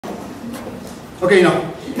Okay, now.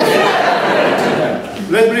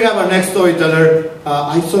 Let's bring up our next storyteller.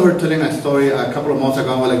 I saw her telling a story a couple of months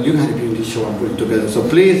ago. I was like, you gotta bring this show and put it together. So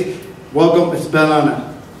please, welcome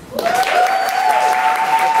Sveta.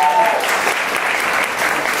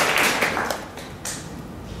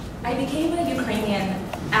 I became a Ukrainian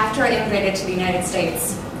after I immigrated to the United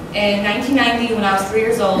States. In 1990, when I was 3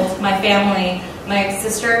 years old, my family, my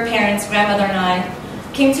sister, parents, grandmother, and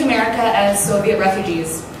I came to America as Soviet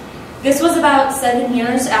refugees. This was about 7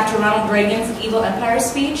 years after Ronald Reagan's Evil Empire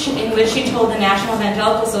speech, in which he told the National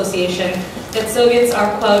Evangelical Association that Soviets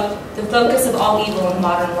are, quote, the focus of all evil in the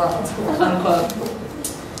modern world, unquote.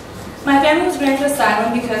 My family was granted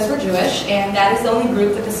asylum because we're Jewish, and that is the only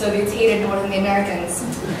group that the Soviets hated more than the Americans.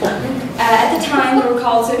 At the time, we were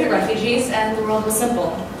called Soviet refugees, and the world was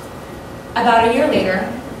simple. About a year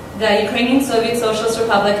later, the Ukrainian Soviet Socialist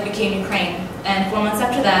Republic became Ukraine, and 4 months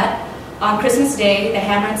after that, on Christmas Day, the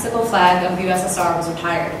hammer and sickle flag of the USSR was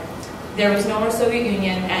retired. There was no more Soviet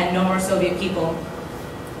Union and no more Soviet people.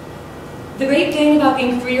 The great thing about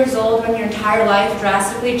being 3 years old when your entire life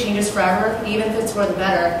drastically changes forever, even if it's for the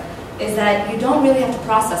better, is that you don't really have to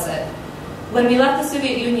process it. When we left the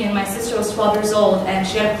Soviet Union, my sister was 12 years old and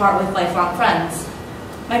she had to part with lifelong friends.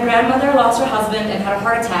 My grandmother lost her husband and had a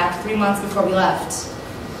heart attack 3 months before we left.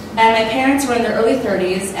 And my parents were in their early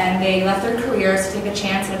 30s, and they left their careers to take a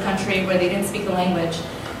chance in a country where they didn't speak the language,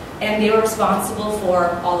 and they were responsible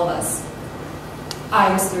for all of us.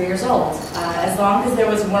 I was 3 years old. As long as there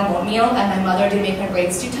was warm oatmeal and my mother didn't make my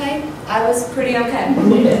braids too tight, I was pretty okay.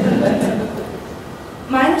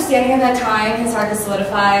 My understanding of that time has started to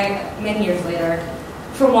solidify many years later.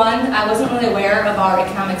 For one, I wasn't really aware of our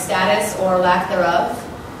economic status or lack thereof.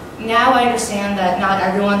 Now I understand that not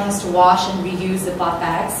everyone has to wash and reuse the cloth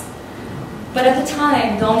bags. But at the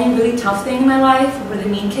time, the only really tough thing in my life were the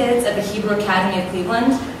mean kids at the Hebrew Academy of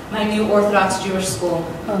Cleveland, my new Orthodox Jewish school.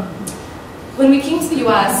 When we came to the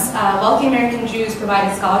US, wealthy American Jews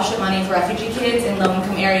provided scholarship money for refugee kids in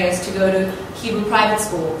low-income areas to go to Hebrew private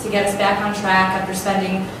school to get us back on track after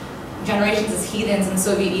spending generations as heathens in the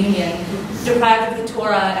Soviet Union, deprived of the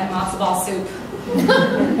Torah and matzo ball soup.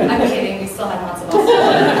 I'm kidding, we still had matzo ball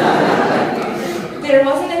soup. There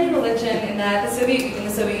wasn't any religion in the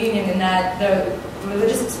Soviet Union in that the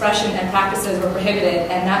religious expression and practices were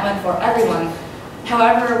prohibited, and that went for everyone.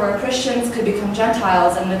 However, where Christians could become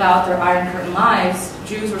Gentiles and live out their Iron Curtain lives,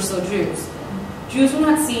 Jews were still Jews. Jews were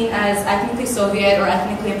not seen as ethnically Soviet or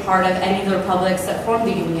ethnically a part of any of the republics that formed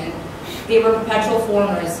the Union. They were perpetual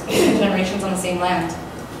foreigners, generations on the same land.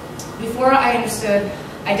 Before I understood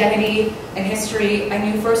identity and history, I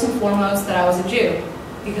knew first and foremost that I was a Jew,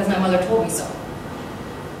 because my mother told me so.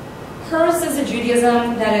 Hers is a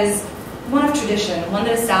Judaism that is one of tradition, one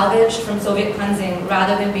that is salvaged from Soviet cleansing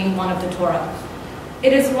rather than being one of the Torah.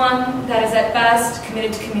 It is one that is at best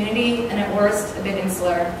committed to community and at worst a bit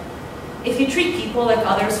insular. If you treat people like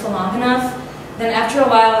others for long enough, then after a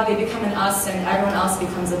while they become an us and everyone else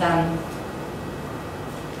becomes a them.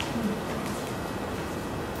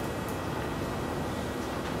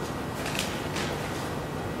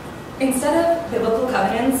 Instead of biblical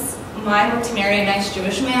covenants, mine were to marry a nice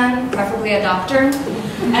Jewish man, preferably a doctor,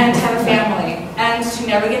 and to have a family, and to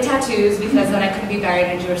never get tattoos because then I couldn't be buried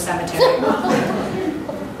in a Jewish cemetery.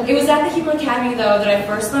 It was at the Hebrew Academy, though, that I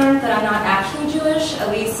first learned that I'm not actually Jewish, at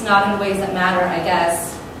least not in the ways that matter, I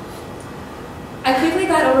guess. I quickly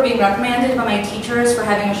got over being reprimanded by my teachers for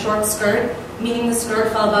having a short skirt, meaning the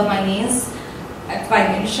skirt fell above my knees, by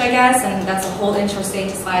an inch, I guess, and that's a whole inch of state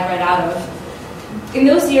to slide right out of. In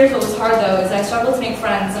those years, what was hard, though, is I struggled to make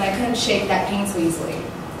friends, and I couldn't shake that pain so easily.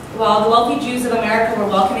 While the wealthy Jews of America were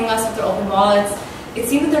welcoming us with their open wallets, it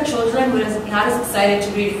seemed that their children were not as excited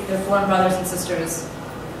to greet their foreign brothers and sisters.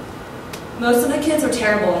 Most of the kids were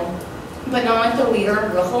terrible, but not like their leader,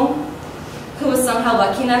 Ruchel, who was somehow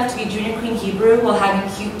lucky enough to be Junior Queen Hebrew while having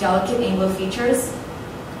cute, delicate Anglo features.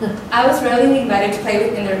 I was rarely invited to play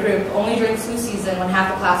in their group, only during flu season when half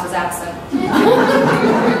the class was absent.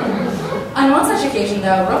 On one such occasion,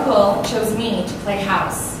 though, Ruchel chose me to play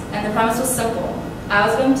house, and the premise was simple. I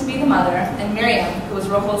was going to be the mother, and Miriam, who was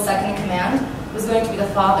Ruchel's second in command, was going to be the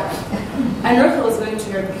father. And Ruchel was going to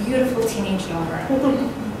be our beautiful teenage daughter.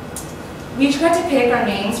 We each got to pick our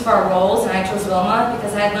names for our roles, and I chose Wilma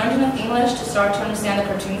because I had learned enough English to start to understand the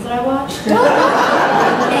cartoons that I watched.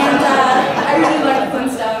 And I really liked the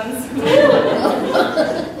Flintstones.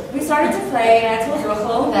 We started to play, and I told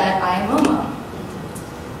Ruchel that I am Wilma.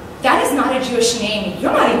 That is not a Jewish name.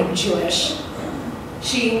 You're not even Jewish.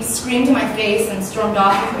 She screamed in my face and stormed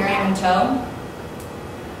off with Miriam in tow.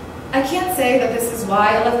 I can't say that this is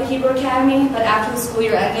why I left the Hebrew Academy, but after the school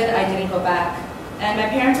year ended, I didn't go back. and my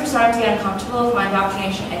parents were starting to get uncomfortable with my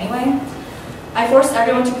indoctrination anyway. I forced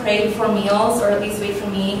everyone to pray before meals, or at least wait for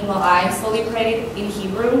me while I slowly prayed in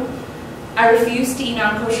Hebrew. I refused to eat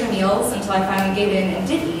non-kosher meals until I finally gave in and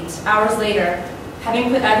did eat. Hours later, having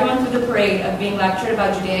put everyone through the parade of being lectured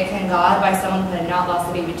about Judaica and God by someone who had not lost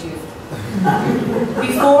a baby tooth.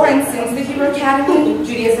 Before and since the Hebrew Academy,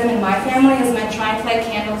 Judaism in my family has meant trying to light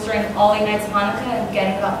candles during all 8 nights of Hanukkah and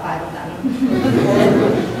getting about 5 of them.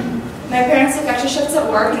 My parents took extra shifts at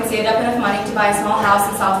work and saved up enough money to buy a small house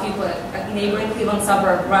in South Euclid, a neighboring Cleveland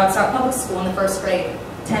suburb where I would start public school in the 1st grade,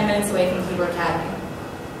 10 minutes away from the Hebrew Academy.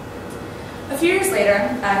 A few years later,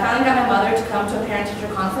 I finally got my mother to come to a parent-teacher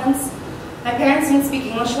conference. My parents didn't speak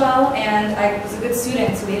English well, and I was a good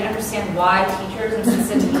student, so they didn't understand why teachers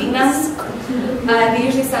insisted on meeting them. They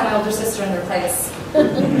usually sent my older sister in their place.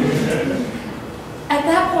 At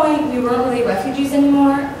that point, we weren't really refugees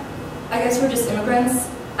anymore. I guess we're just immigrants.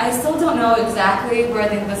 I still don't know exactly where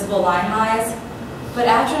the invisible line lies, but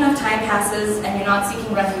after enough time passes and you're not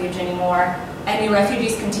seeking refuge anymore, and new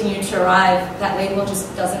refugees continue to arrive, that label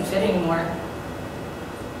just doesn't fit anymore.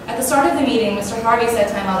 At the start of the meeting, Mr. Harvey said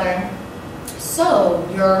to my mother, "So,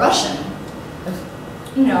 you're Russian?"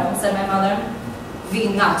 "No," said my mother. "We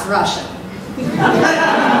not Russian."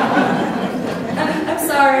 I'm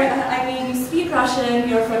sorry, I mean, you speak Russian,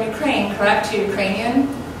 you're from Ukraine, correct? You're Ukrainian?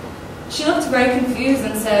 She looked very confused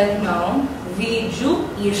and said, "No, we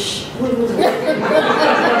Jewish."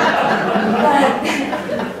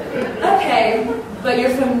 Okay, but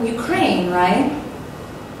you're from Ukraine, right?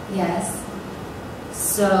 "Yes."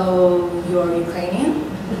 "So, you're Ukrainian?"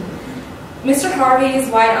 Mr. Harvey's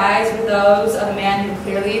wide eyes were those of a man who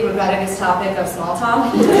clearly regretted his topic of small talk.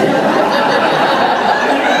 And,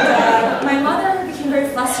 my mother became very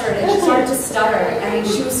flustered and she started to stutter, and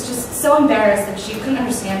she was just so embarrassed that she couldn't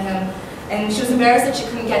understand him, and she was embarrassed that she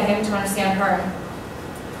couldn't get him to understand her.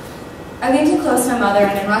 I leaned in close to my mother,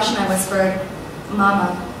 and in Russian I whispered, "Mama,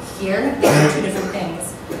 here there are 2 different things.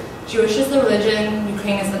 Jewish is the religion,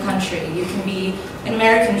 Ukraine is the country. You can be an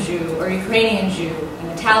American Jew, or Ukrainian Jew, an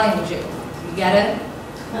Italian Jew. You get it?"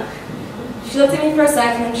 She looked at me for a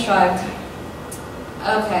second and shrugged.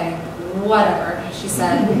 "Okay, whatever," she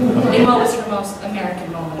said, in what was her most American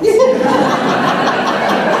moment.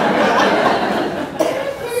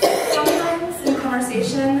 Sometimes in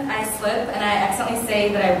conversation, I slip and I accidentally say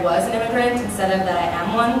that I was an immigrant instead of that I am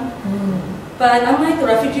one. But unlike the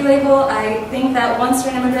refugee label, I think that once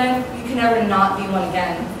you're an immigrant, you can never not be one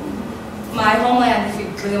again. My homeland, if you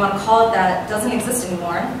really want to call it that, doesn't exist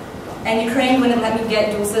anymore. And Ukraine wouldn't let me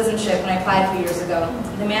get dual citizenship when I applied a few years ago.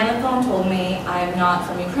 The man on the phone told me I am not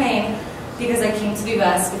from Ukraine because I came to the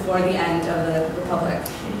US before the end of the Republic.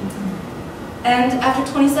 And after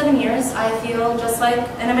 27 years, I feel just like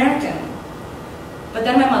an American. But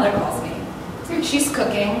then my mother calls me. She's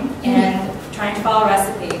cooking and trying to follow a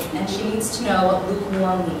recipe, and she needs to know what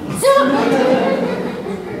lukewarm means.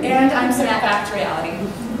 And I'm snapped back to reality.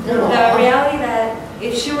 The reality that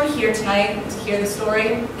if she were here tonight to hear the story,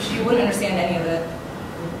 she wouldn't understand any of it.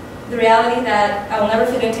 The reality that I will never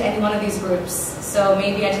fit into any one of these groups, so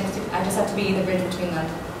maybe I just have to be the bridge between them.